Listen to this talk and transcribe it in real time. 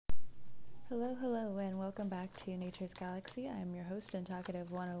Hello, hello, and welcome back to Nature's Galaxy. I'm your host and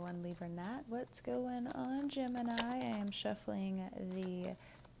talkative 101 Libra Nat. What's going on, Gemini? I am shuffling the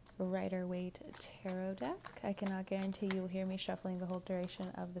Rider-Waite Tarot deck. I cannot guarantee you will hear me shuffling the whole duration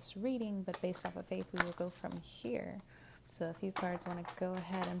of this reading, but based off of faith, we will go from here. So a few cards want to go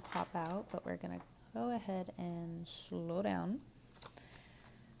ahead and pop out, but we're going to go ahead and slow down.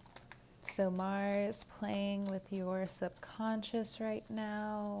 So Mars playing with your subconscious right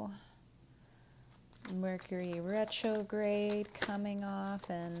now. Mercury retrograde coming off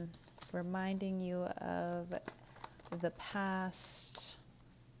and reminding you of the past,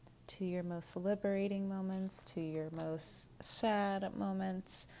 to your most liberating moments, to your most sad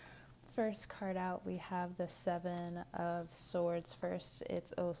moments. First card out, we have the Seven of Swords. First,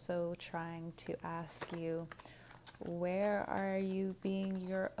 it's also trying to ask you, where are you being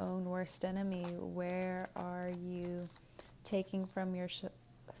your own worst enemy? Where are you taking from yourself?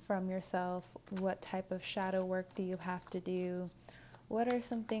 What type of shadow work do you have to do? What are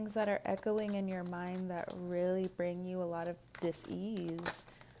some things that are echoing in your mind that really bring you a lot of dis-ease?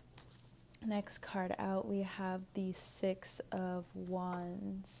 Next card out, we have the Six of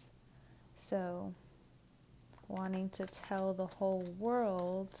Wands. So, wanting to tell the whole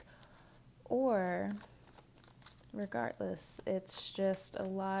world, or regardless, it's just a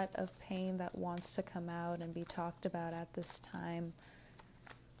lot of pain that wants to come out and be talked about at this time.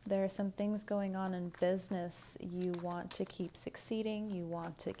 There are some things going on in business. You want to keep succeeding, you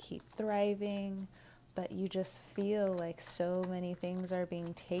want to keep thriving, but you just feel like so many things are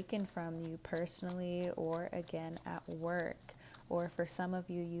being taken from you personally or again at work. Or for some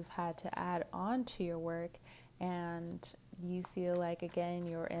of you, you've had to add on to your work and you feel like again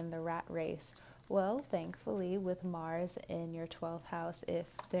you're in the rat race. Well, thankfully with Mars in your 12th house, if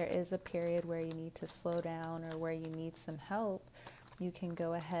there is a period where you need to slow down or where you need some help, you can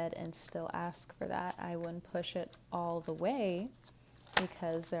go ahead and still ask for that. I wouldn't push it all the way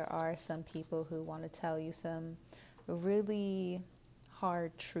because there are some people who want to tell you some really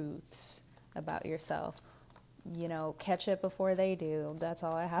hard truths about yourself. You know, catch it before they do. That's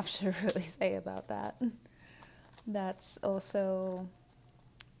all I have to really say about that. That's also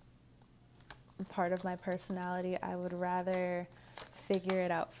part of my personality. I would rather figure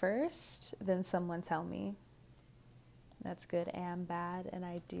it out first than someone tell me. That's good and bad, and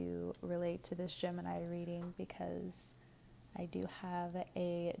I do relate to this Gemini reading because I do have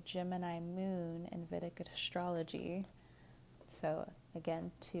a Gemini moon in Vedic astrology. So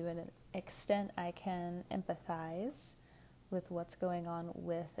again, to an extent, I can empathize with what's going on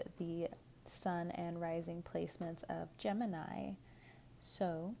with the sun and rising placements of Gemini.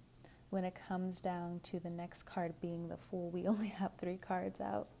 So when it comes down to the next card being the Fool, we only have 3 cards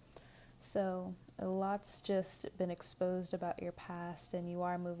out. So a lot's just been exposed about your past and you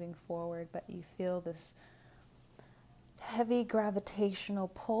are moving forward, but you feel this heavy gravitational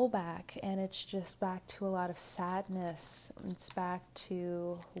pullback and it's just back to a lot of sadness. It's back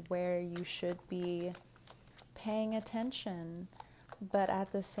to where you should be paying attention, but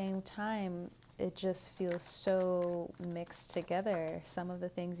at the same time, it just feels so mixed together. Some of the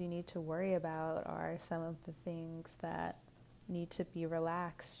things you need to worry about are some of the things that need to be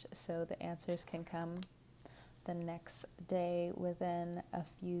relaxed so the answers can come the next day, within a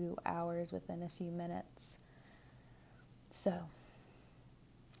few hours, within a few minutes. So,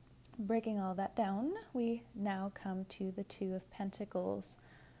 breaking all that down, we now come to the Two of Pentacles.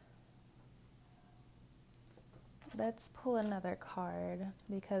 Let's pull another card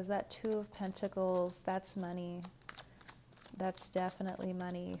because that Two of Pentacles, that's money. That's definitely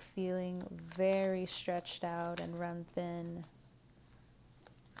money. Feeling very stretched out and run thin.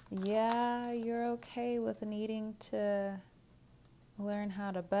 Yeah, you're okay with needing to learn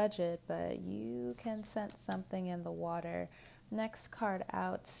how to budget, but you can sense something in the water. Next card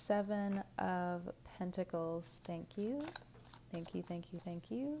out, Seven of Pentacles. Thank you. Thank you, thank you, thank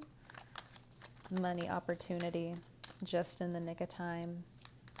you. Money opportunity, just in the nick of time.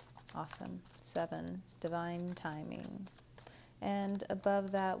 Awesome. 7, divine timing. And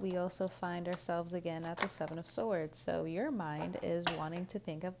above that, we also find ourselves again at the Seven of Swords. So your mind is wanting to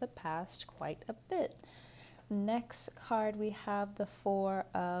think of the past quite a bit. Next card, we have the Four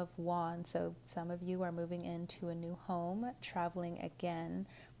of Wands. So some of you are moving into a new home, traveling again.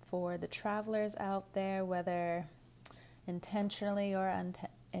 For the travelers out there, whether intentionally or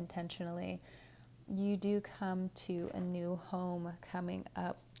unintentionally, you do come to a new home coming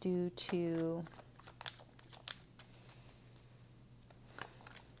up due to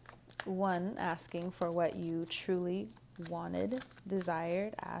one, asking for what you truly wanted,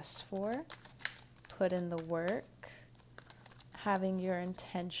 desired, asked for, put in the work, having your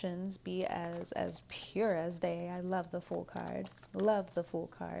intentions be as pure as day. I love the Fool card. Love the Fool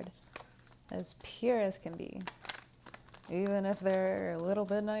card. As pure as can be. Even if they're a little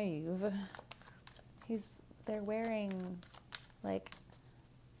bit naive. They're wearing like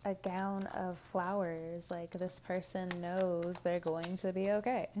a gown of flowers. Like, this person knows they're going to be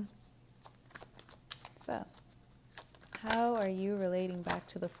okay. So, how are you relating back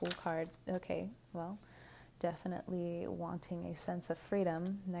to the Fool card? Okay, well, definitely wanting a sense of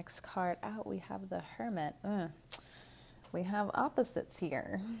freedom. Next card out, we have the Hermit. We have opposites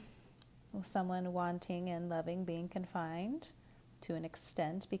here. Someone wanting and loving being confined to an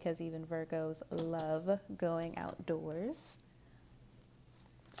extent, because even Virgos love going outdoors.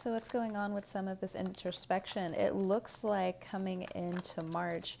 So what's going on with some of this introspection? It looks like coming into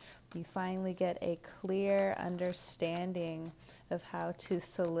March, you finally get a clear understanding of how to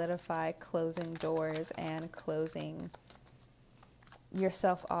solidify closing doors and closing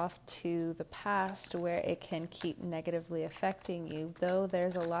yourself off to the past where it can keep negatively affecting you. Though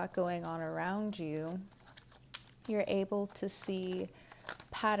there's a lot going on around you, you're able to see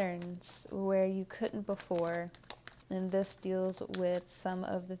patterns where you couldn't before. And this deals with some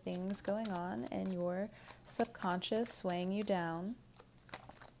of the things going on in your subconscious weighing you down.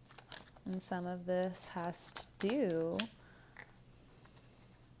 And some of this has to do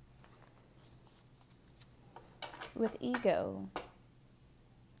with ego.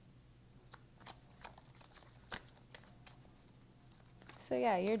 So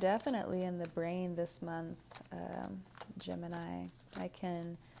yeah, you're definitely in the brain this month, Gemini. I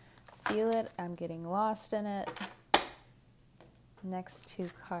can feel it. I'm getting lost in it. Next two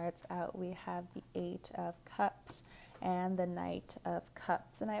cards out, we have the Eight of Cups and the Knight of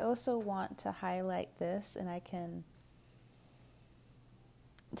Cups. And I also want to highlight this, and I can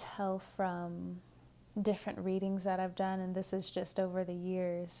tell from different readings that I've done, and this is just over the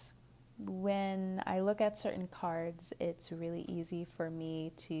years. When I look at certain cards, it's really easy for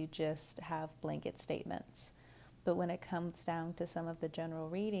me to just have blanket statements. But when it comes down to some of the general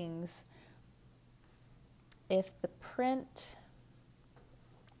readings, if the print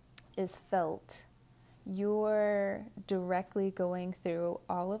is felt, you're directly going through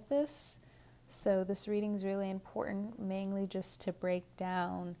all of this. So this reading is really important, mainly just to break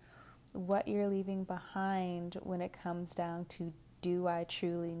down what you're leaving behind when it comes down to, do I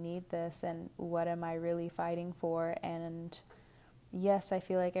truly need this, and what am I really fighting for? And yes, I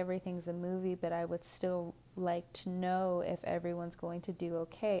feel like everything's a movie, but I would still like to know if everyone's going to do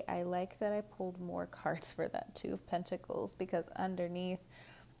okay. I like that I pulled more cards for that Two of Pentacles, because underneath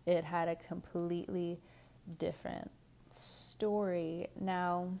it had a completely different story.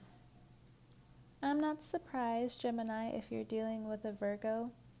 Now, I'm not surprised, Gemini, if you're dealing with a Virgo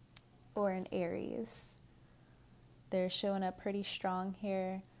or an Aries. They're showing up pretty strong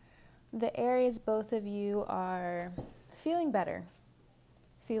here. The Aries, both of you are feeling better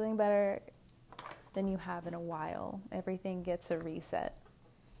than you have in a while. Everything gets a reset.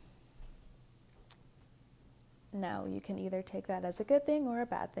 Now, you can either take that as a good thing or a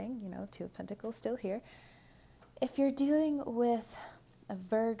bad thing. Two of Pentacles still here. If you're dealing with a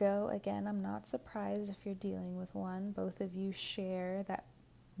Virgo, again, I'm not surprised if you're dealing with one. Both of you share that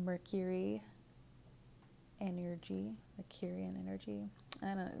Mercurian energy. I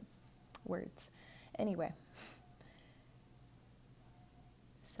don't know, it's words. Anyway.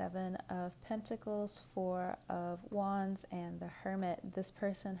 Seven of Pentacles, Four of Wands, and the Hermit. This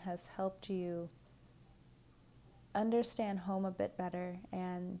person has helped you understand home a bit better,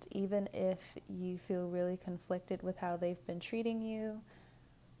 and even if you feel really conflicted with how they've been treating you,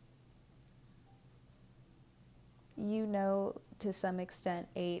 to some extent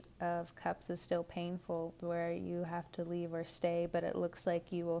 8 of Cups is still painful, where you have to leave or stay, but it looks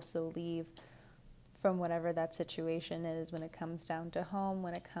like you also leave from whatever that situation is, when it comes down to home,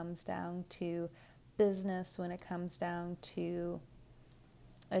 when it comes down to business, when it comes down to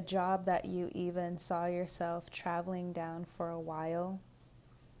a job that you even saw yourself traveling down for a while.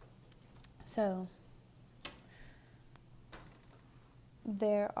 So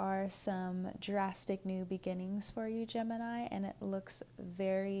there are some drastic new beginnings for you, Gemini, and it looks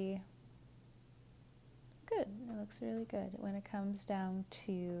very good. It looks really good when it comes down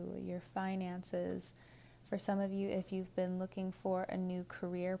to your finances. For some of you, if you've been looking for a new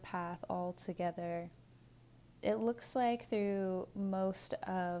career path altogether, it looks like through most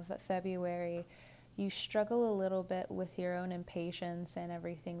of February, you struggle a little bit with your own impatience and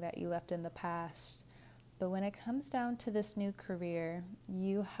everything that you left in the past. But when it comes down to this new career,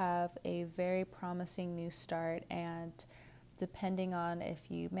 you have a very promising new start, and depending on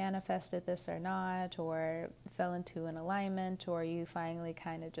if you manifested this or not, or fell into an alignment, or you finally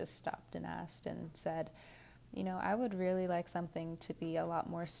kind of just stopped and asked and said, you know, I would really like something to be a lot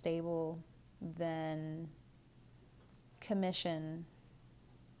more stable than commission,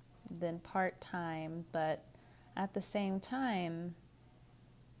 than part-time, but at the same time,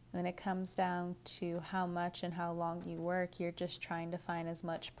 when it comes down to how much and how long you work, you're just trying to find as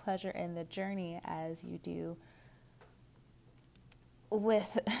much pleasure in the journey as you do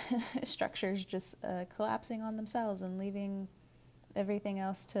with structures just collapsing on themselves and leaving everything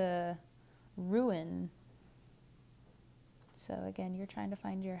else to ruin. So again, you're trying to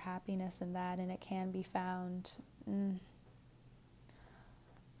find your happiness in that, and it can be found.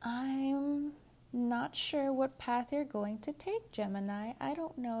 I'm not sure what path you're going to take, Gemini. I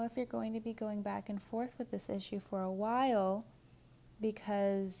don't know if you're going to be going back and forth with this issue for a while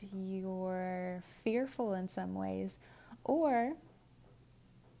because you're fearful in some ways, or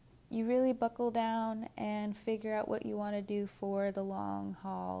you really buckle down and figure out what you want to do for the long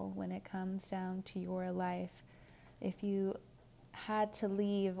haul when it comes down to your life. If you had to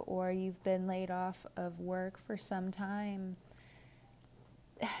leave or you've been laid off of work for some time,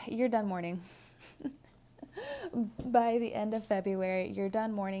 you're done mourning. By the end of February, you're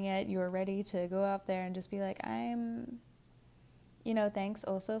done mourning it. You're ready to go out there and just be like, thanks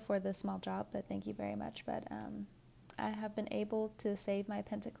also for the small job, but thank you very much. But I have been able to save my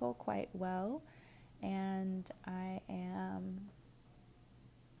pentacle quite well, and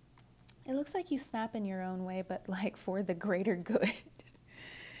it looks like you snap in your own way, but like for the greater good.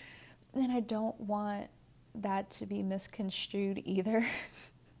 And I don't want that to be misconstrued either.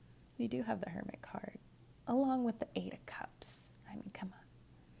 You do have the Hermit card, along with the Eight of Cups. I mean, come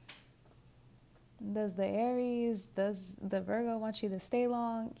on. Does the Aries, does the Virgo want you to stay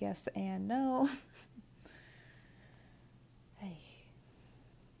long? Yes and no. Hey.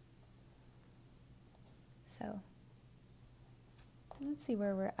 So, let's see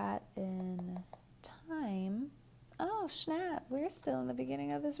where we're at in time. Oh, snap. We're still in the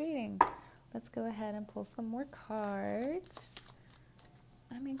beginning of this reading. Let's go ahead and pull some more cards.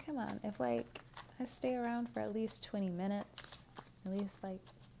 I mean, come on. If, I stay around for at least 20 minutes, at least, I'm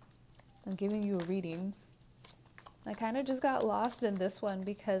giving you a reading. I kind of just got lost in this one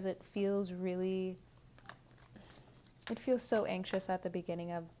because it feels so anxious at the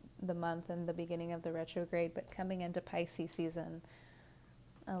beginning of the month and the beginning of the retrograde, but coming into Pisces season,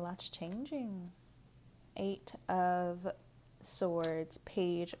 a lot's changing. 8 of Swords,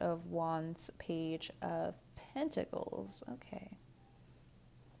 Page of Wands, Page of Pentacles. Okay.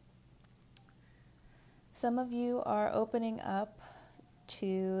 Some of you are opening up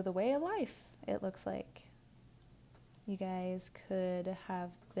to the way of life, it looks like. You guys could have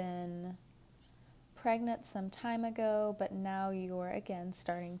been pregnant some time ago, but now you're again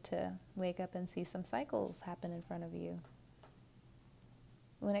starting to wake up and see some cycles happen in front of you.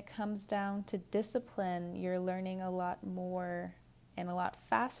 When it comes down to discipline, you're learning a lot more and a lot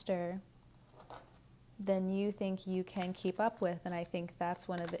faster than you think you can keep up with. And I think that's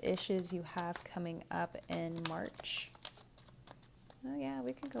one of the issues you have coming up in March. Oh yeah,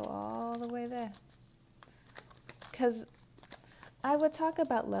 we can go all the way there. Because I would talk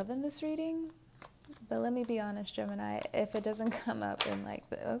about love in this reading, but let me be honest, Gemini, if it doesn't come up in okay.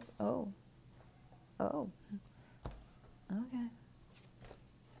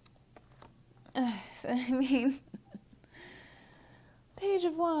 I mean, Page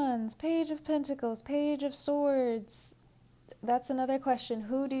of Wands, Page of Pentacles, Page of Swords. That's another question.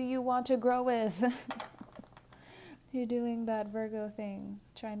 Who do you want to grow with? You're doing that Virgo thing,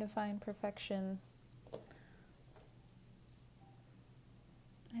 trying to find perfection.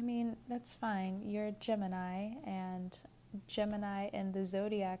 I mean, that's fine. You're a Gemini, and Gemini in the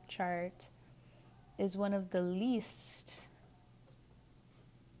zodiac chart is one of the least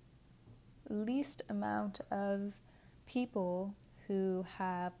amount of people who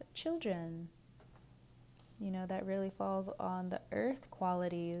have children. That really falls on the earth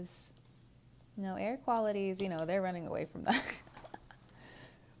qualities. Air qualities, they're running away from that.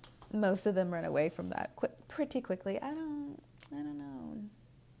 Most of them run away from that pretty quickly. I don't know.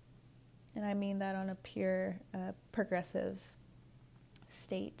 And I mean that on a pure progressive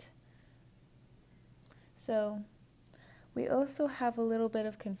state. So we also have a little bit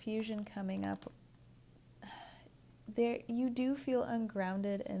of confusion coming up. You do feel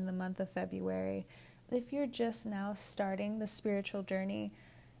ungrounded in the month of February. If you're just now starting the spiritual journey,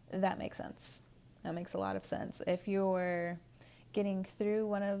 that makes sense. That makes a lot of sense. If you're getting through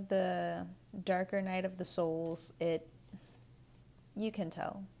one of the darker night of the souls, you can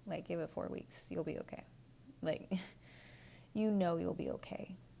tell. Give it 4 weeks, you'll be okay. you know you'll be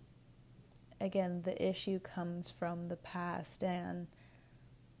okay. Again, the issue comes from the past and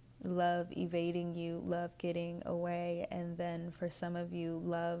love evading you, love getting away, and then for some of you,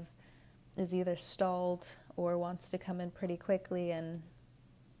 love is either stalled or wants to come in pretty quickly, and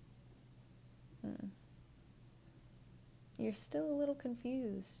you're still a little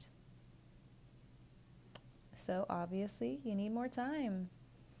confused. So obviously, you need more time.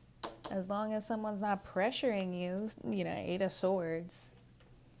 As long as someone's not pressuring you, Eight of Swords.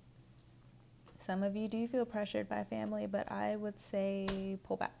 Some of you do feel pressured by family, but I would say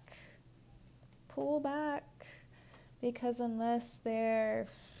pull back. Pull back. Because unless they're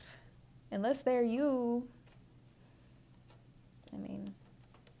you, I mean,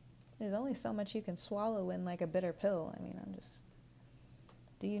 there's only so much you can swallow in like a bitter pill. I mean,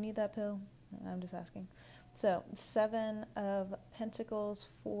 do you need that pill? I'm just asking. So, 7 of Pentacles,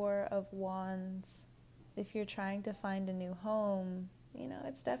 4 of Wands. If you're trying to find a new home,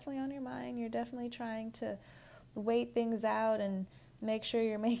 it's definitely on your mind. You're definitely trying to wait things out and make sure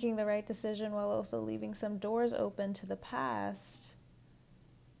you're making the right decision while also leaving some doors open to the past.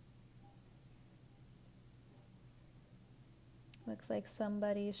 Looks like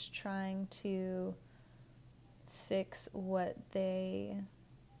somebody's trying to fix what they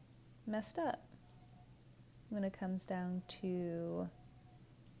messed up when it comes down to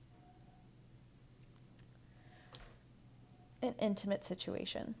an intimate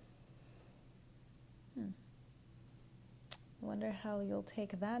situation. Wonder how you'll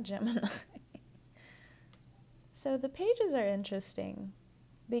take that, Gemini. So the pages are interesting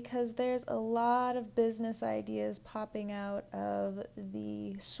because there's a lot of business ideas popping out of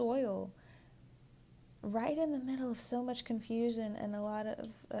the soil right in the middle of so much confusion and a lot of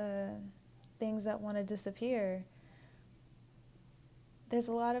things that want to disappear. There's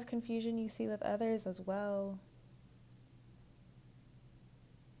a lot of confusion you see with others as well.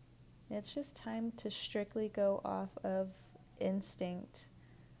 It's just time to strictly go off of instinct.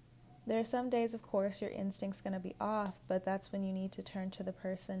 There are some days, of course, your instinct's going to be off, but that's when you need to turn to the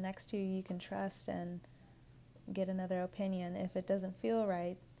person next to you can trust and get another opinion. If it doesn't feel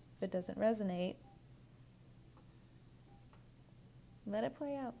right, if it doesn't resonate, let it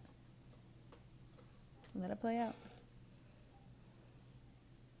play out. Let it play out.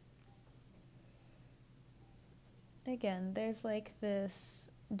 Again, there's like this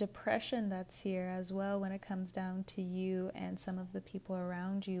depression that's here as well when it comes down to you and some of the people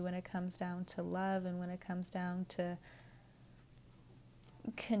around you, when it comes down to love and when it comes down to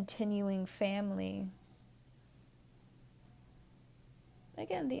continuing family.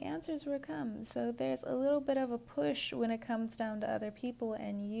 Again, the answers will come. So there's a little bit of a push when it comes down to other people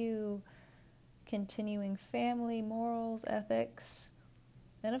and you continuing family, morals, ethics.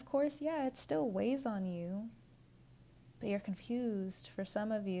 And of course, it still weighs on you. But you're confused for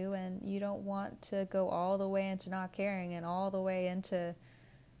some of you, and you don't want to go all the way into not caring and all the way into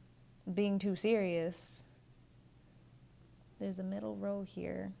being too serious. There's a middle row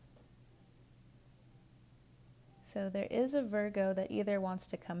here. So there is a Virgo that either wants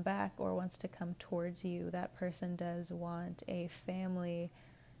to come back or wants to come towards you. That person does want a family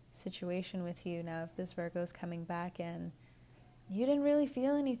situation with you. Now, if this Virgo is coming back and you didn't really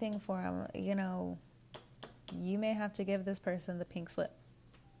feel anything for him, you may have to give this person the pink slip.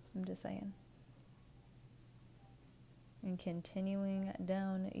 I'm just saying. And continuing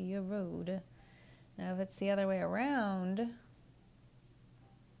down your road. Now, if it's the other way around,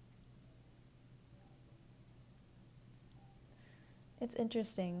 it's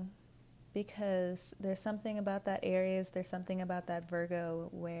interesting because there's something about that Aries, there's something about that Virgo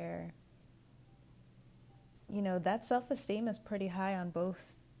where, that self-esteem is pretty high on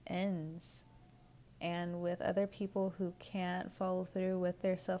both ends. And with other people who can't follow through with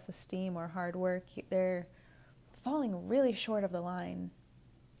their self-esteem or hard work, they're falling really short of the line.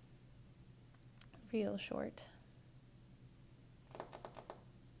 Real short.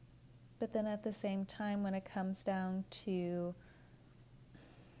 But then at the same time, when it comes down to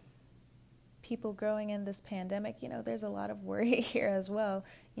people growing in this pandemic, there's a lot of worry here as well.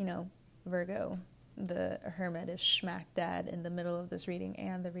 Virgo, the Hermit, is smack dab in the middle of this reading,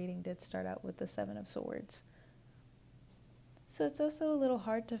 and the reading did start out with the 7 of Swords. So it's also a little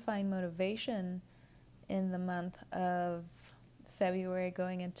hard to find motivation in the month of February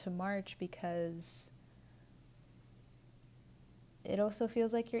going into March because it also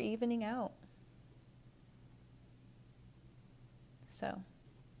feels like you're evening out. So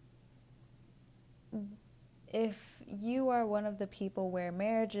if you are one of the people where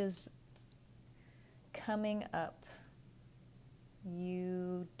marriage is coming up,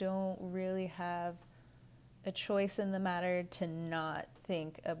 you don't really have a choice in the matter to not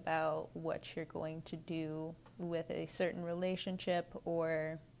think about what you're going to do with a certain relationship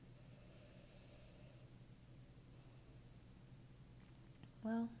or,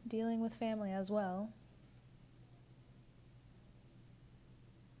 well, dealing with family as well.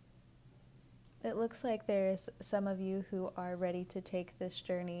 It looks like there's some of you who are ready to take this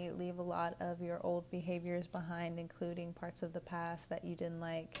journey, leave a lot of your old behaviors behind, including parts of the past that you didn't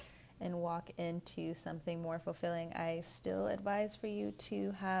like, and walk into something more fulfilling. I still advise for you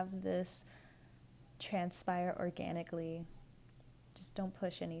to have this transpire organically. Just don't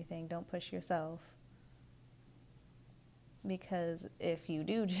push anything. Don't push yourself. Because if you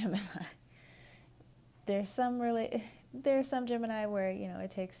do Gemini, there's some Gemini where,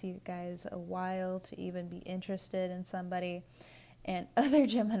 it takes you guys a while to even be interested in somebody, and other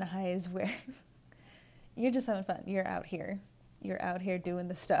Geminis where you're just having fun. You're out here doing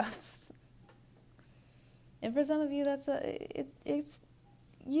the stuffs. And for some of you, it's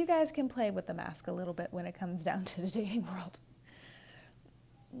you guys can play with the mask a little bit when it comes down to the dating world.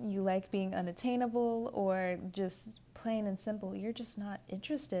 You like being unattainable, or just plain and simple, you're just not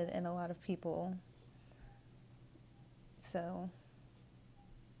interested in a lot of people. So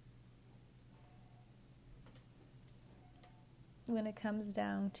when it comes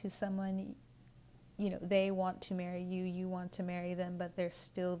down to someone, they want to marry you, you want to marry them, but there's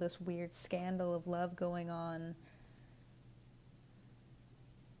still this weird scandal of love going on,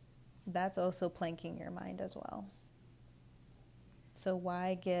 that's also planking your mind as well. So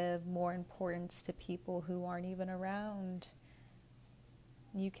why give more importance to people who aren't even around?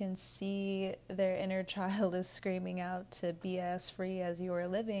 You can see their inner child is screaming out to be as free as you are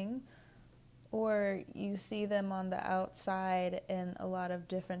living, or you see them on the outside in a lot of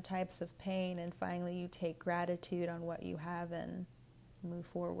different types of pain, and finally you take gratitude on what you have and move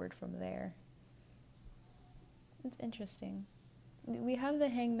forward from there. It's interesting. We have the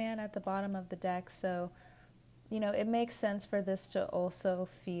Hangman at the bottom of the deck, so it makes sense for this to also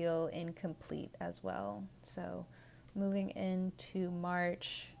feel incomplete as well. So moving into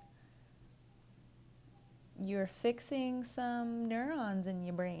March, you're fixing some neurons in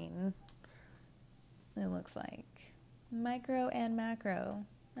your brain, it looks like. Micro and macro.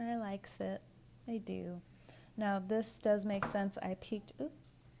 I likes it. I do. Now, this does make sense. I peeked... Oop.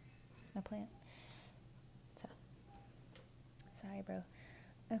 My plant. Sorry, bro.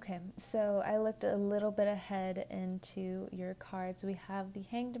 Okay, so I looked a little bit ahead into your cards. We have the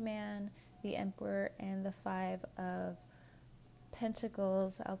Hanged Man, the Emperor, and the Five of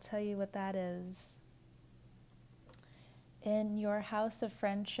Pentacles. I'll tell you what that is. In your house of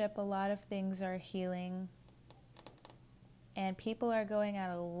friendship, a lot of things are healing, and people are going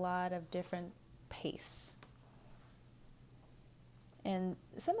at a lot of different pace. And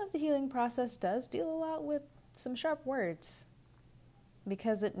some of the healing process does deal a lot with some sharp words,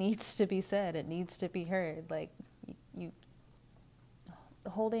 because it needs to be said, it needs to be heard. Like, you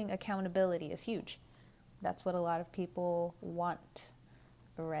holding accountability is huge. That's what a lot of people want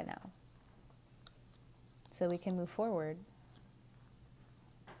right now. So we can move forward.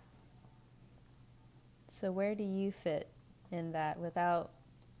 So where do you fit in that without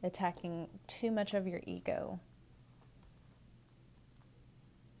attacking too much of your ego?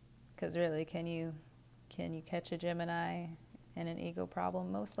 Because really, can you catch a Gemini and an ego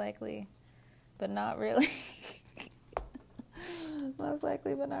problem? Most likely, but not really. Most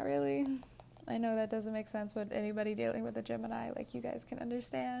likely, but not really. I know that doesn't make sense, but anybody dealing with a Gemini, like, you guys can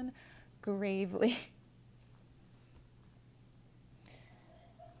understand gravely.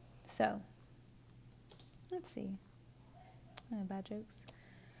 So, let's see. Bad jokes.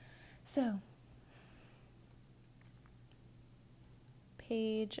 So,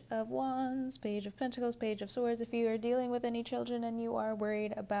 Page of Wands, Page of Pentacles, Page of Swords. If you are dealing with any children and you are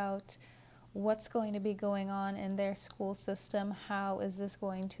worried about what's going to be going on in their school system, how is this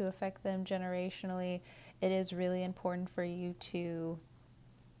going to affect them generationally, it is really important for you to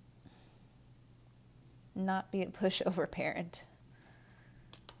not be a pushover parent.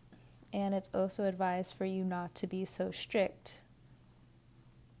 And it's also advised for you not to be so strict.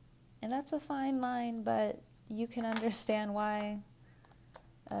 And that's a fine line, but you can understand why.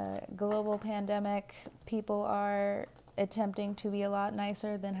 Global pandemic, people are attempting to be a lot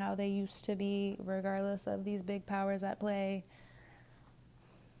nicer than how they used to be, regardless of these big powers at play.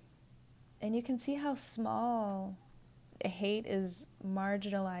 And you can see how small hate is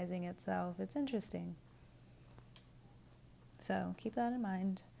marginalizing itself. It's interesting. So keep that in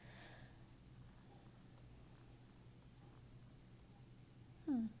mind.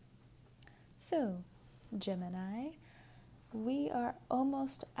 So, Gemini, we are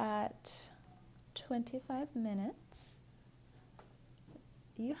almost at 25 minutes.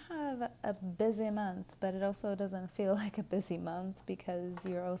 You have a busy month, but it also doesn't feel like a busy month because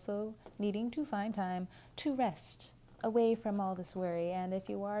you're also needing to find time to rest away from all this worry. And if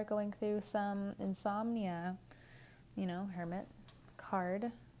you are going through some insomnia, Hermit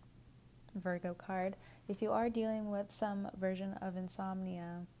card, Virgo card, if you are dealing with some version of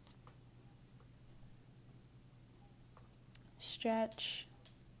insomnia, stretch,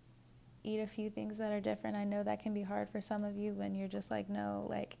 eat a few things that are different. I know that can be hard for some of you when you're just like, no,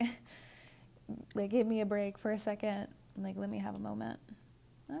 like, give me a break for a second. Like, let me have a moment.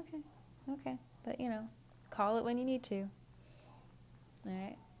 Okay. But, call it when you need to. All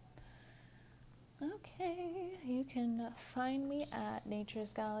right. Okay. You can find me at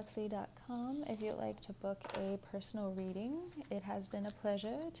naturesgalaxy.com if you'd like to book a personal reading. It has been a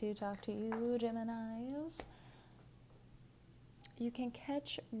pleasure to talk to you, Geminis. You can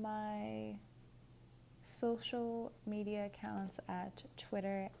catch my social media accounts at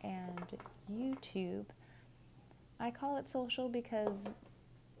Twitter and YouTube. I call it social because,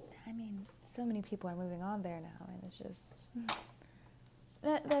 so many people are moving on there now, and it's just,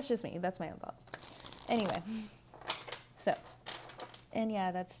 that's just me. That's my own thoughts. Anyway, so, and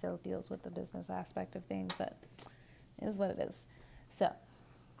yeah, that still deals with the business aspect of things, but it is what it is. So,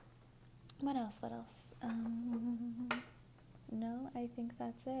 what else? No, I think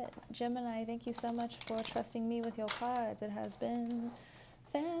that's it. Gemini, thank you so much for trusting me with your cards. It has been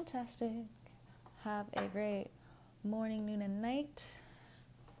fantastic. Have a great morning, noon, and night,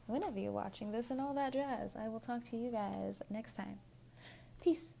 whenever you're watching this and all that jazz. I will talk to you guys next time.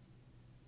 Peace.